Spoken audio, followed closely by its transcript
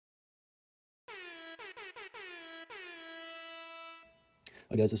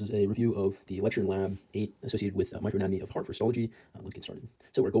Hi guys, this is a review of the lecture in lab 8 associated with microanatomy of heart for histology. Let's get started.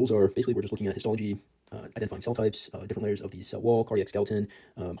 So our goals are basically we're just looking at histology, identifying cell types, different layers of the cell wall, cardiac skeleton,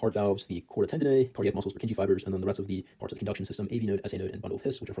 heart valves, the chorda tendineae, cardiac muscles, Purkinje fibers, and then the rest of the parts of the conduction system, AV node, SA node, and bundle of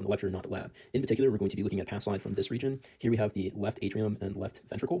His, which are from the lecture, not the lab. In particular, we're going to be looking at past slide from this region. Here we have the left atrium and left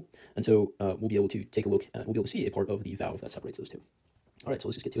ventricle, and so we'll be able to take a look at, we'll be able to see a part of the valve that separates those two. All right, so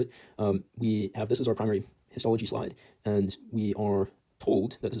let's just get to it. We have this as our primary histology slide, and we are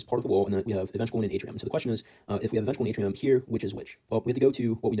told that this is part of the wall and that we have a ventricle and an atrium. So the question is, if we have a ventricle and atrium here, which is which? Well, we have to go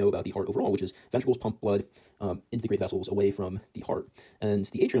to what we know about the heart overall, which is ventricles pump blood into the great vessels away from the heart. And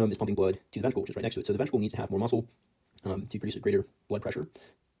the atrium is pumping blood to the ventricle, which is right next to it. So the ventricle needs to have more muscle to produce a greater blood pressure.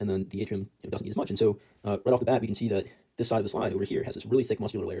 And then the atrium doesn't need as much. And so right off the bat, we can see that this side of the slide over here has this really thick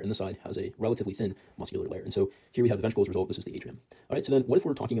muscular layer, and this side has a relatively thin muscular layer. And so here we have the ventricle as a result. This is the atrium. All right, so then what if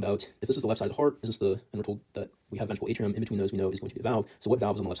we're talking about, if this is the left side of the heart, and we're told that we have ventricle atrium, in between those we know is going to be a valve. So what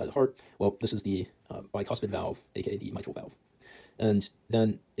valve is on the left side of the heart? Well, this is the bicuspid valve, aka the mitral valve. And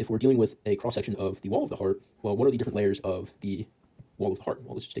then if we're dealing with a cross-section of the wall of the heart, well, what are the different layers of the wall of the heart?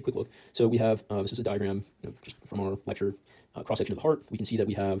 Well, let's just take a quick look. So we have, this is a diagram just from our lecture, cross-section of the heart. We can see that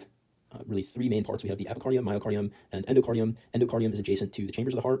we have really three main parts. We have the epicardium, myocardium, and endocardium. Endocardium is adjacent to the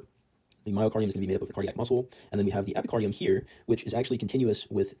chambers of the heart. The myocardium is going to be made up of the cardiac muscle. And then we have the epicardium here, which is actually continuous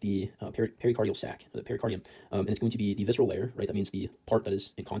with the pericardial sac, the pericardium. And it's going to be the visceral layer, right? That means the part that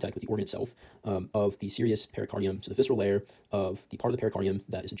is in contact with the organ itself of the serous pericardium. So the visceral layer of the part of the pericardium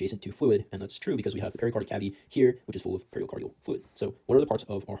that is adjacent to fluid. And that's true because we have the pericardic cavity here, which is full of pericardial fluid. So what are the parts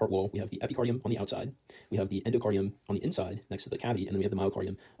of our heart wall? We have the epicardium on the outside. We have the endocardium on the inside next to the cavity. And then we have the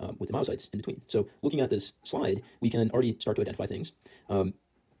myocardium with the myocytes in between. So looking at this slide, we can already start to identify things.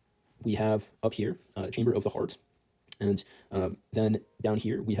 We have up here a chamber of the heart, and then down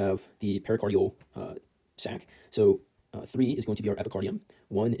here we have the pericardial sac. So 3 is going to be our epicardium,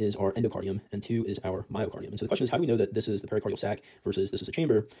 1 is our endocardium, and 2 is our myocardium. And so the question is, how do we know that this is the pericardial sac versus this is a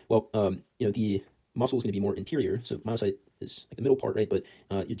chamber? Well, the muscle is going to be more interior, so myocyte is like the middle part, right? But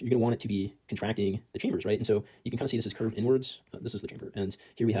you're going to want it to be contracting the chambers, right? And so you can kind of see this is curved inwards. This is the chamber, and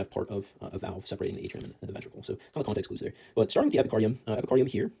here we have part of a valve separating the atrium and the ventricle. So kind of context clues there. But starting with the epicardium, epicardium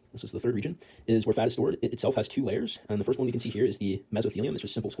here, this is the third region, is where fat is stored. It itself has 2 layers, and the first one we can see here is the mesothelium. It's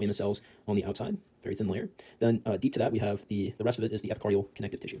just simple squamous cells on the outside, very thin layer. Then deep to that we have the rest of it is the epicardial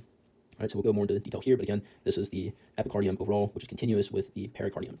connective tissue. All right, so we'll go more into detail here, but again, this is the epicardium overall, which is continuous with the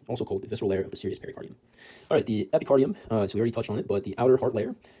pericardium, also called the visceral layer of the serous pericardium. All right, the epicardium, so we already touched on it, but the outer heart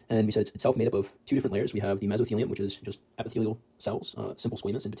layer, and we said it's itself made up of 2 different layers. We have the mesothelium, which is just epithelial cells, simple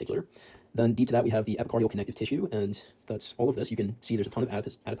squamous in particular. Then deep to that, we have the epicardial connective tissue, and that's all of this. You can see there's a ton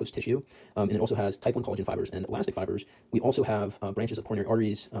of adipose tissue, and it also has type 1 collagen fibers and elastic fibers. We also have branches of coronary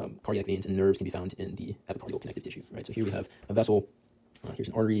arteries, cardiac veins, and nerves can be found in the epicardial connective tissue, right? So here we have a vessel. Here's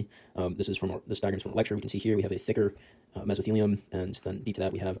an artery. This is from this diagram is from a lecture. We can see here we have a thicker mesothelium, and then deep to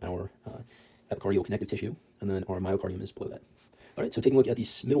that we have our epicardial connective tissue, and then our myocardium is below that. All right, so taking a look at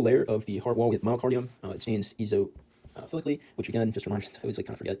this middle layer of the heart wall, we have myocardium. It stains isophilically, which again, just reminds us, I always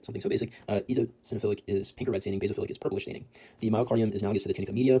kind of forget something so basic. Eosinophilic is pink or red staining, basophilic is purplish staining. The myocardium is analogous to the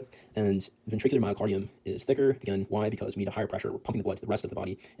tunica media, and ventricular myocardium is thicker. Again, why? Because we need a higher pressure. We're pumping the blood to the rest of the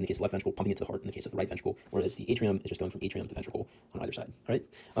body. In the case of the left ventricle, pumping it to the heart. In the case of the right ventricle, whereas the atrium is just going from atrium to ventricle on either side. All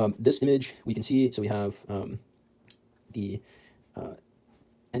right. This image we can see. So we have the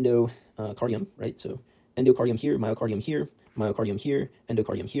endocardium, right? So endocardium here, myocardium here, myocardium here,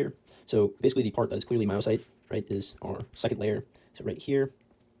 endocardium here. So basically, the part that is clearly myocyte, right, is our second layer. So right here,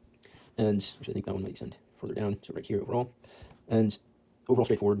 and actually I think that one might extend further down. So right here overall, and overall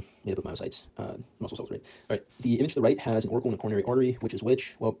straightforward, made up of myocytes, muscle cells, right? All right. The image to the right has an auricle and a coronary artery, which is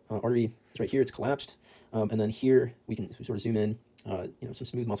which? Well, artery is right here. It's collapsed, and then here we can sort of zoom in. Some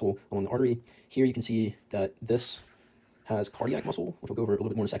smooth muscle along the artery. Here you can see that this has cardiac muscle, which we'll go over a little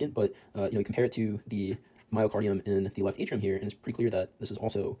bit more in a second. But you compare it to the myocardium in the left atrium here, and it's pretty clear that this is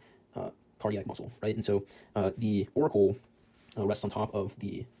also cardiac muscle, right? And so the auricle rests on top of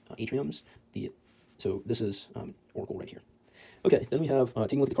the atriums. So this is auricle right here. Okay, then we have,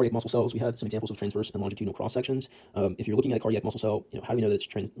 taking a look at the cardiac muscle cells, we had some examples of transverse and longitudinal cross-sections. If you're looking at a cardiac muscle cell, how do we know that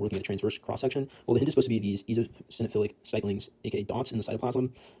we're looking at a transverse cross-section? Well, the hint is supposed to be these eosinophilic stipplings, aka dots in the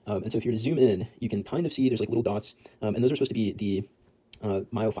cytoplasm. And so if you were to zoom in, you can kind of see there's like little dots, and those are supposed to be the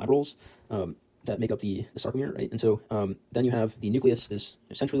myofibrils that make up the sarcomere, right? And so then you have the nucleus is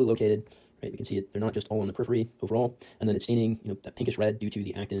centrally located, right? We can see it, they're not just all on the periphery overall, and then it's staining, that pinkish red due to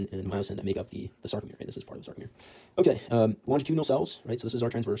the actin and myosin that make up the sarcomere, right? This is part of the sarcomere. Okay, longitudinal cells, right? So this is our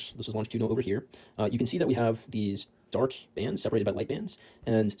transverse, this is longitudinal over here. You can see that we have these dark bands separated by light bands,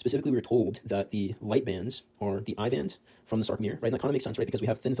 and specifically we were told that the light bands are the I band from the sarcomere, right? And that kind of makes sense, right? Because we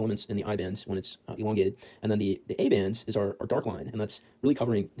have thin filaments in the I band when it's elongated, and then the A band is our dark line, and that's really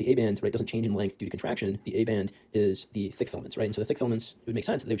covering the A band, right? Doesn't change in length due to contraction. The A band is the thick filaments, right? And so the thick filaments, it would make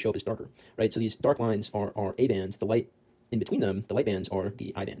sense that they would show up as darker, right? So these dark lines are A bands, the light in between them, the light bands are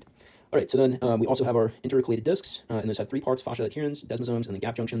the I band. All right, so then we also have our intercalated discs, and those have three parts: fascia adherens, desmosomes, and then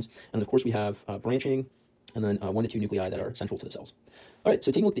gap junctions. And of course, we have branching, and then 1 to 2 nuclei that are central to the cells. All right,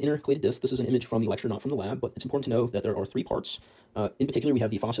 so taking a look at the intercalated disc, this is an image from the lecture, not from the lab, but it's important to know that there are three parts. In particular, we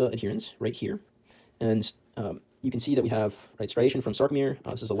have the fascia adherens right here, and you can see that we have striation from sarcomere.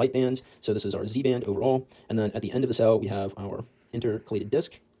 This is a light band, so this is our Z band overall. And then at the end of the cell, we have our intercalated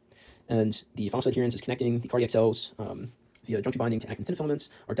disc, and the fascia adherens is connecting the cardiac cells via junction binding to actin thin filaments.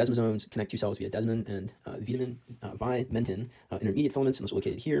 Our desmosomes connect two cells via desmin and vimentin intermediate filaments, and those are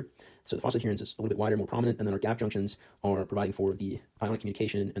located here. So the fascia adherens is a little bit wider, more prominent, and then our gap junctions are providing for the ionic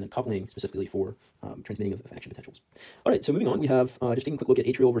communication and then coupling specifically for transmitting of action potentials. All right, so moving on, we have just taking a quick look at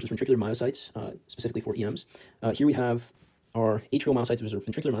atrial versus ventricular myocytes, specifically for EMs. Here we have our atrial myocytes versus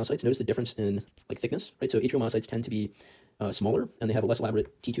ventricular myocytes. Notice the difference in thickness, right? So atrial myocytes tend to be smaller, and they have a less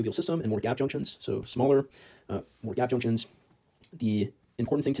elaborate T-tubule system and more gap junctions. So smaller, more gap junctions. The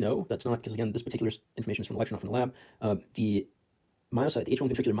important thing to know, that's not, because again, this particular information is from the lecture, not from the lab, the atrial and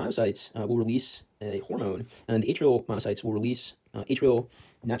ventricular myocytes will release a hormone, and the atrial myocytes will release atrial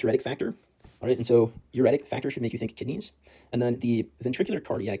natriuretic factor. All right, and so uretic factor should make you think kidneys. And then the ventricular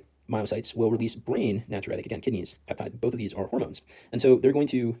cardiac myocytes will release brain natriuretic, again, kidneys, peptide. Both of these are hormones. And so they're going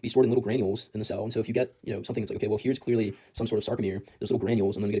to be stored in little granules in the cell. And so if you get, something that's like, okay, well, here's clearly some sort of sarcomere, those little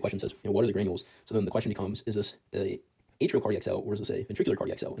granules, and then we get a question that says, what are the granules? So then the question becomes, is this a atrial cardiac cell, or is this a ventricular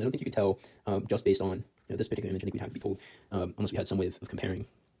cardiac cell? And I don't think you could tell just based on this particular image. I think we'd have to be told, unless we had some way of comparing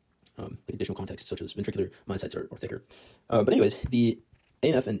like additional context, such as ventricular myocytes are thicker. But anyways, the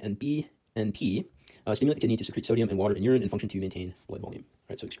ANF and BNP stimulate the kidney to secrete sodium and water in urine and function to maintain blood volume.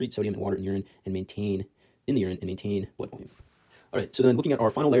 All right, so excrete sodium and water in urine and maintain in the urine and maintain blood volume. All right, so then looking at our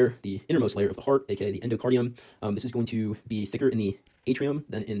final layer, the innermost layer of the heart, aka the endocardium, this is going to be thicker in the atrium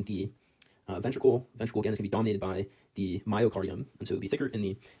than in the ventricle. Ventricle, again, is going to be dominated by the myocardium, and so it will be thicker in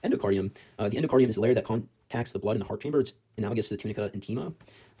the endocardium. The endocardium is the layer that contacts the blood in the heart chamber. It's analogous to the tunica intima.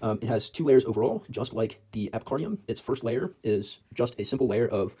 It has two layers overall, just like the epicardium. Its first layer is just a simple layer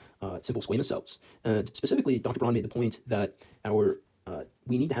of simple squamous cells. And specifically, Dr. Braun made the point that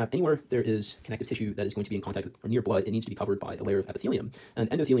we need to have, anywhere there is connective tissue that is going to be in contact with or near blood, it needs to be covered by a layer of epithelium. And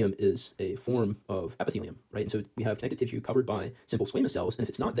endothelium is a form of epithelium, right? And so we have connective tissue covered by simple squamous cells, and if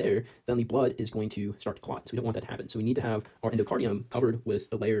it's not there, then the blood is going to start to clot. So we don't want that to happen. So we need to have our endocardium covered with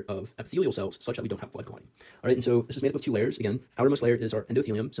a layer of epithelial cells such that we don't have blood clotting. All right, and so this is made up of two layers. Again, outermost layer is our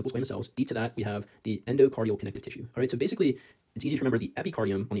endothelium, simple squamous cells. Deep to that, we have the endocardial connective tissue. All right, so basically, it's easy to remember the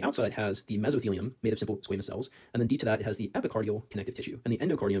epicardium on the outside has the mesothelium made of simple squamous cells, and then deep to that it has the epicardial connective tissue. And the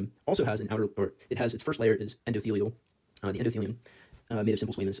endocardium also has an outer, or it has its first layer is endothelial, the endothelium made of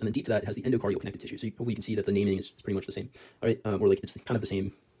simple squamous, and then deep to that it has the endocardial connective tissue. So hopefully you can see that the naming is pretty much the same. All right, or like it's kind of the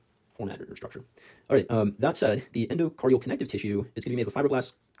same format or structure. All right, that said, the endocardial connective tissue is going to be made of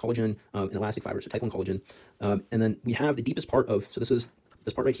fibroblasts, collagen, and elastic fibers, so type 1 collagen. And then we have the deepest part of, so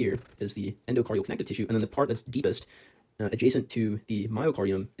this part right here is the endocardial connective tissue, and then the part that's deepest adjacent to the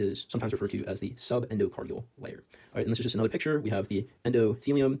myocardium is sometimes referred to as the subendocardial layer. All right, and this is just another picture. We have the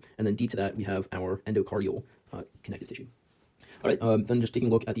endothelium, and then deep to that we have our endocardial connective tissue. All right, then just taking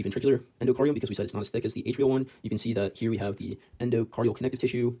a look at the ventricular endocardium, because we said it's not as thick as the atrial one, you can see that here we have the endocardial connective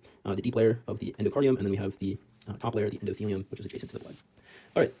tissue, the deep layer of the endocardium, and then we have the top layer, the endothelium, which is adjacent to the blood.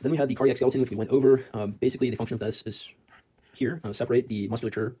 All right, then we have the cardiac skeleton, which we went over. Basically, the function of this is here, separate the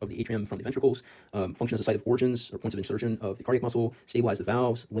musculature of the atrium from the ventricles, function as a site of origins or points of insertion of the cardiac muscle, stabilize the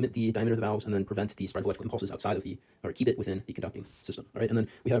valves, limit the diameter of the valves, and then prevent the spread of electrical impulses outside of or keep it within the conducting system. All right, and then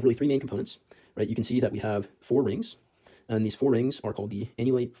we have really three main components. Right, you can see that we have 4 rings, and these 4 rings are called the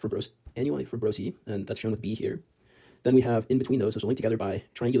annuli fibrosi, and that's shown with B here. Then we have in between those are linked together by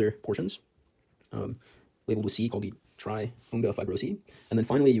triangular portions, labeled with C, called the triunga fibrosi. And then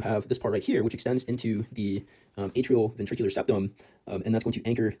finally, you have this part right here, which extends into the atrial ventricular septum, and that's going to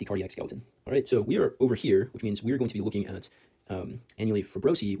anchor the cardiac skeleton. All right, so we are over here, which means we're going to be looking at annuli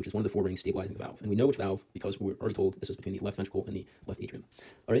fibrosi, which is one of the 4 rings stabilizing the valve. And we know which valve because we're already told this is between the left ventricle and the left atrium.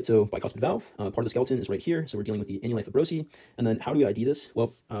 All right, so bicuspid valve, part of the skeleton is right here. So we're dealing with the annuli fibrosi. And then how do we ID this?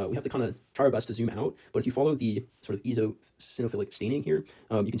 Well, we have to kind of try our best to zoom out. But if you follow the sort of eosinophilic staining here,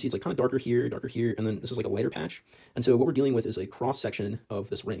 you can see it's like kind of darker here, and then this is like a lighter patch. And so what we're dealing with is a cross section of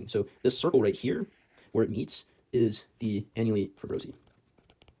this ring. So this circle right here, where it meets, is the annuli fibrosi.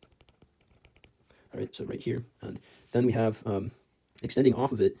 all right, so right here. And then we have extending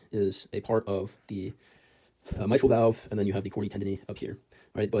off of it is a part of the mitral valve, and then you have the chordae tendineae up here,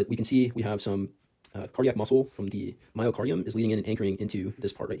 all right? But we can see we have some cardiac muscle from the myocardium is leading in and anchoring into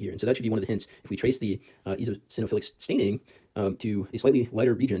this part right here. And so that should be one of the hints. If we trace the eosinophilic staining to a slightly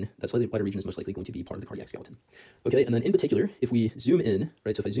lighter region, that slightly lighter region is most likely going to be part of the cardiac skeleton. Okay, and then in particular, if we zoom in,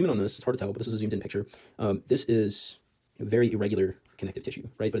 right, so if I zoom in on this, it's hard to tell, but this is a zoomed in picture. This is very irregular connective tissue,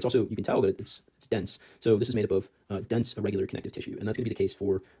 right? But it's also, you can tell that it's dense. So this is made up of dense irregular connective tissue, and that's going to be the case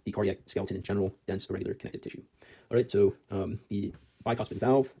for the cardiac skeleton in general, dense irregular connective tissue. All right, so the bicuspid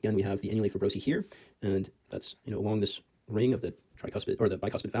valve, again, we have the annuli fibrosi here, and that's, along this ring of the tricuspid, or the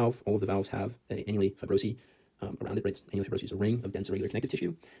bicuspid valve. All of the valves have a annuli fibrosi around it, right? Annuli fibrosi is a ring of dense irregular connective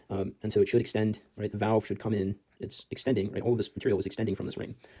tissue, and so it should extend, right? The valve should come in, it's extending, right? All of this material is extending from this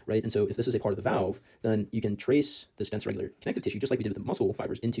ring, right? And so if this is a part of the valve, then you can trace this dense irregular connective tissue, just like we did with the muscle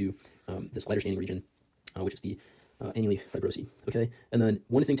fibers, into this lighter staining region, which is the annuli fibrosi, okay? And then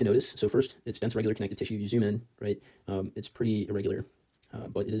one thing to notice, so first, it's dense irregular connective tissue. You zoom in, right? It's pretty irregular,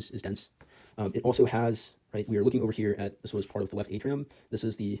 but it is dense. It also has, right, we are looking over here at, this was part of the left atrium. This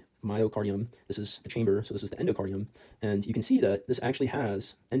is the myocardium. This is the chamber, so this is the endocardium. And you can see that this actually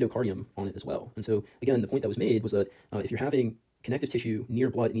has endocardium on it as well. And so, again, the point that was made was that if you're having connective tissue near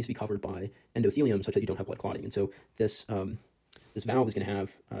blood, it needs to be covered by endothelium such that you don't have blood clotting. And so this, this valve is going to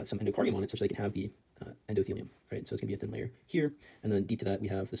have some endocardium on it such that you can have the endothelium, right? So it's going to be a thin layer here, and then deep to that we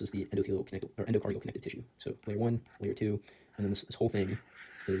have, this is the endocardial connective tissue. So layer 1, layer 2, and then this whole thing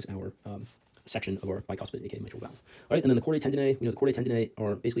is our section of our bicuspid, aka mitral valve. All right, and then the chordae tendineae, we know the chordae tendineae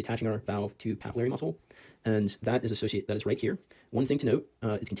are basically attaching our valve to papillary muscle, and that is right here. One thing to note,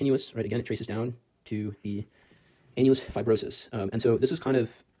 it's continuous, right? Again, it traces down to the annulus fibrosus, and so this is kind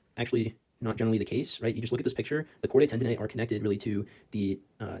of actually not generally the case, right? You just look at this picture, the chordae tendineae are connected really to the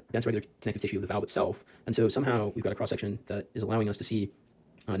dense regular connective tissue of the valve itself, and so somehow we've got a cross-section that is allowing us to see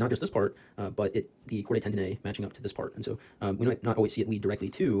not just this part, but the chordae tendineae matching up to this part. And so we might not always see it lead directly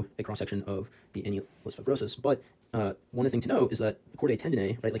to a cross-section of the annulus fibrosus, but one thing to note is that the chordae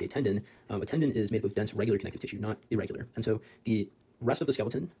tendineae, right, like a tendon is made up of dense regular connective tissue, not irregular. And so the rest of the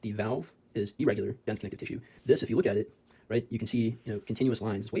skeleton, the valve, is irregular, dense connective tissue. This, if you look at it, right, you can see, continuous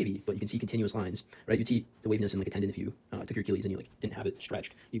lines. It's wavy, but you can see continuous lines, right? You'd see the waviness in like a tendon if you took your Achilles and you didn't have it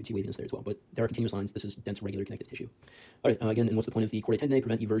stretched. You could see waviness there as well, but there are continuous lines. This is dense, regular connective tissue. All right, again, and what's the point of the chordae tendineae?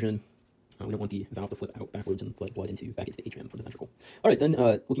 Prevent eversion. We don't want the valve to flip out backwards and let blood back into the atrium for the ventricle. All right, then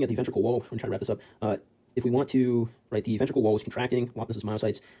looking at the ventricle wall, we're going to try to wrap this up. If we want to, right, the ventricle wall is contracting. This is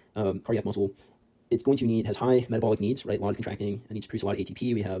myocytes, cardiac muscle. It's going to has high metabolic needs, right? A lot of contracting. It needs to produce a lot of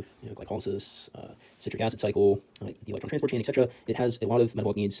ATP. We have glycolysis, citric acid cycle, the electron transport chain, etc. It has a lot of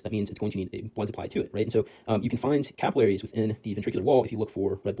metabolic needs. That means it's going to need a blood supply to it, right? And so you can find capillaries within the ventricular wall if you look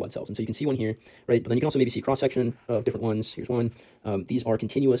for red blood cells. And so you can see one here, right? But then you can also maybe see a cross-section of different ones. Here's one. These are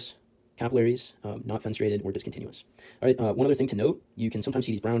continuous capillaries, not fenestrated or discontinuous. All right, one other thing to note, you can sometimes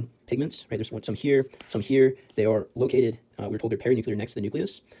see these brown pigments, right? There's some here, some here. They are located, we're told they're perinuclear next to the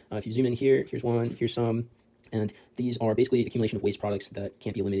nucleus. If you zoom in here, here's one, here's some, and these are basically accumulation of waste products that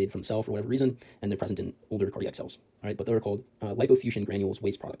can't be eliminated from the cell for whatever reason, and they're present in older cardiac cells. All right, but they're called lipofuscin granules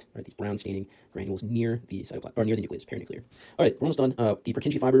waste product, right? These brown staining granules near the cytoplasm, or near the nucleus, perinuclear. All right, we're almost done. The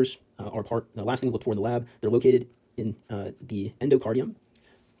Purkinje fibers are the last thing we look for in the lab. They're located in the endocardium.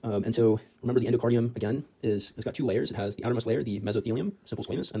 And so remember, the endocardium, again, it's got two layers. It has the outermost layer, the mesothelium, simple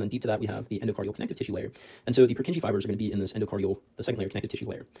squamous, and then deep to that we have the endocardial connective tissue layer. And so the Purkinje fibers are going to be in this endocardial, the second layer, connective tissue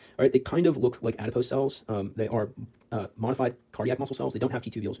layer. All right, they kind of look like adipose cells. They are modified cardiac muscle cells. They don't have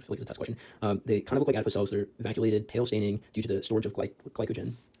T-tubules, which I feel like is a test question. They kind of look like adipose cells. They're vacuolated, pale staining due to the storage of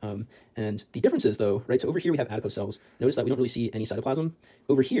glycogen. And the difference is, though, right, so over here we have adipose cells. Notice that we don't really see any cytoplasm.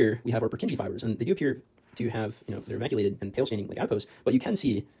 Over here we have our Purkinje fibers, and they do appear to have, they're vacuolated and pale staining like adipose, but you can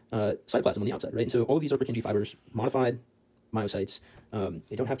see cytoplasm on the outside, right? And so all of these are Purkinje fibers, modified myocytes.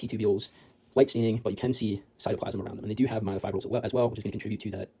 They don't have T-tubules, light staining, but you can see cytoplasm around them. And they do have myofibrils as well, which is going to contribute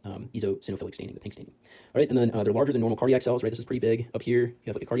to that eosinophilic staining, the pink staining. All right, and then they're larger than normal cardiac cells, right? This is pretty big. Up here, you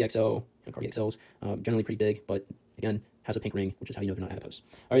have like a cardiac cell, cardiac cells, generally pretty big, but again, has a pink ring, which is how you know they're not adipose.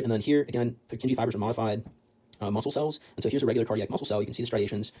 All right, and then here, again, Purkinje fibers are modified muscle cells, and so here's a regular cardiac muscle cell. You can see the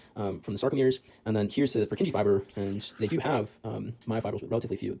striations from the sarcomeres, and then here's the Purkinje fiber, and they do have myofibrils, but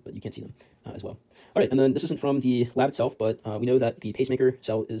relatively few, but you can't see them as well. All right, and then this isn't from the lab itself, but we know that the pacemaker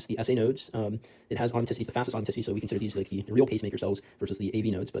cell is the SA nodes. It has automaticity, the fastest automaticity, so we consider these like the real pacemaker cells versus the AV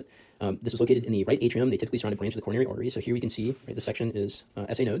nodes, but this is located in the right atrium. They typically surround a branch of the coronary artery, so here we can see, right, this section is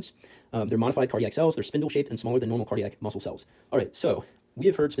SA nodes. They're modified cardiac cells. They're spindle-shaped and smaller than normal cardiac muscle cells. All right, so we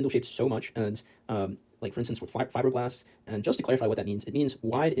have heard spindle-shaped so much, and like for instance with fibroblasts. And just to clarify what that means, it means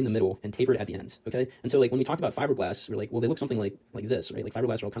wide in the middle and tapered at the ends. Okay, and so like when we talked about fibroblasts, we're like, well, they look something like this, right? Like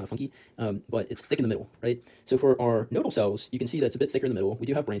fibroblasts are all kind of funky, but it's thick in the middle, right? So for our nodal cells, you can see that it's a bit thicker in the middle. We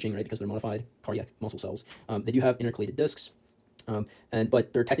do have branching, right, because they're modified cardiac muscle cells. They do have intercalated discs.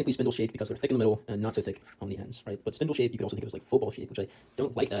 But they're technically spindle shaped because they're thick in the middle and not so thick on the ends, right? But spindle shape, you can also think of as like football shape, which I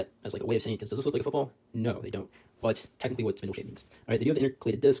don't like that as like a way of saying it, because does this look like a football? No, they don't. But technically what spindle shape means. All right, they do have the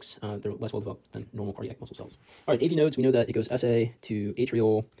intercalated discs. They're less well developed than normal cardiac muscle cells. All right, AV nodes, we know that it goes SA to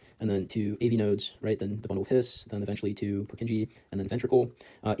atrial, and then to AV nodes, right? Then the bundle of His, then eventually to Purkinje, and then ventricle.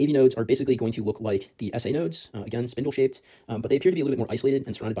 AV nodes are basically going to look like the SA nodes, again, spindle shaped, but they appear to be a little bit more isolated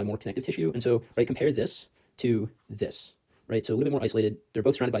and surrounded by more connective tissue. And so, right, compare this to this. Right, so a little bit more isolated. They're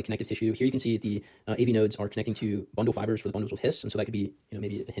both surrounded by connective tissue. Here you can see the AV nodes are connecting to bundle fibers for the bundles of His, and so that could be,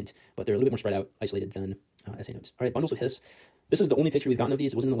 maybe a hint, but they're a little bit more spread out, isolated than SA nodes. All right, bundles of His. This is the only picture we've gotten of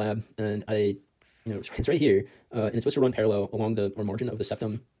these. It wasn't in the lab, and it's right here, and it's supposed to run parallel along the margin of the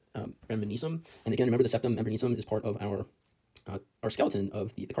septum membranesum. And again, remember the septum membranesum is part of our skeleton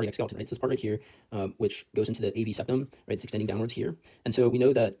of the cardiac skeleton, right? So this part right here, which goes into the AV septum, right? It's extending downwards here. And so we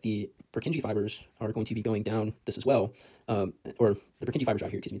know that the Purkinje fibers are going to be going down this as well, or the Purkinje fibers out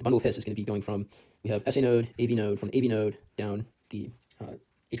here, excuse me. The bundle of His is going to be going from, we have SA node, AV node, from the AV node down the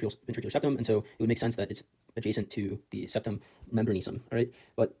atrial ventricular septum, and so it would make sense that it's adjacent to the septum membranesum, all right?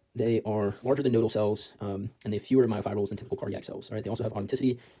 But they are larger than nodal cells, and they have fewer myofibrils than typical cardiac cells, all right? They also have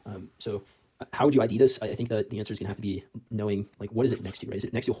automaticity, so how would you ID this? I think that the answer is going to have to be knowing, like, what is it next to, right? Is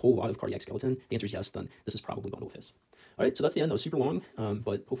it next to a whole lot of cardiac skeleton? The answer is yes, then this is probably bundle of His. All right, so that's the end. That was super long,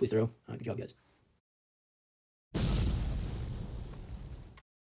 but hopefully thorough. Good job, guys.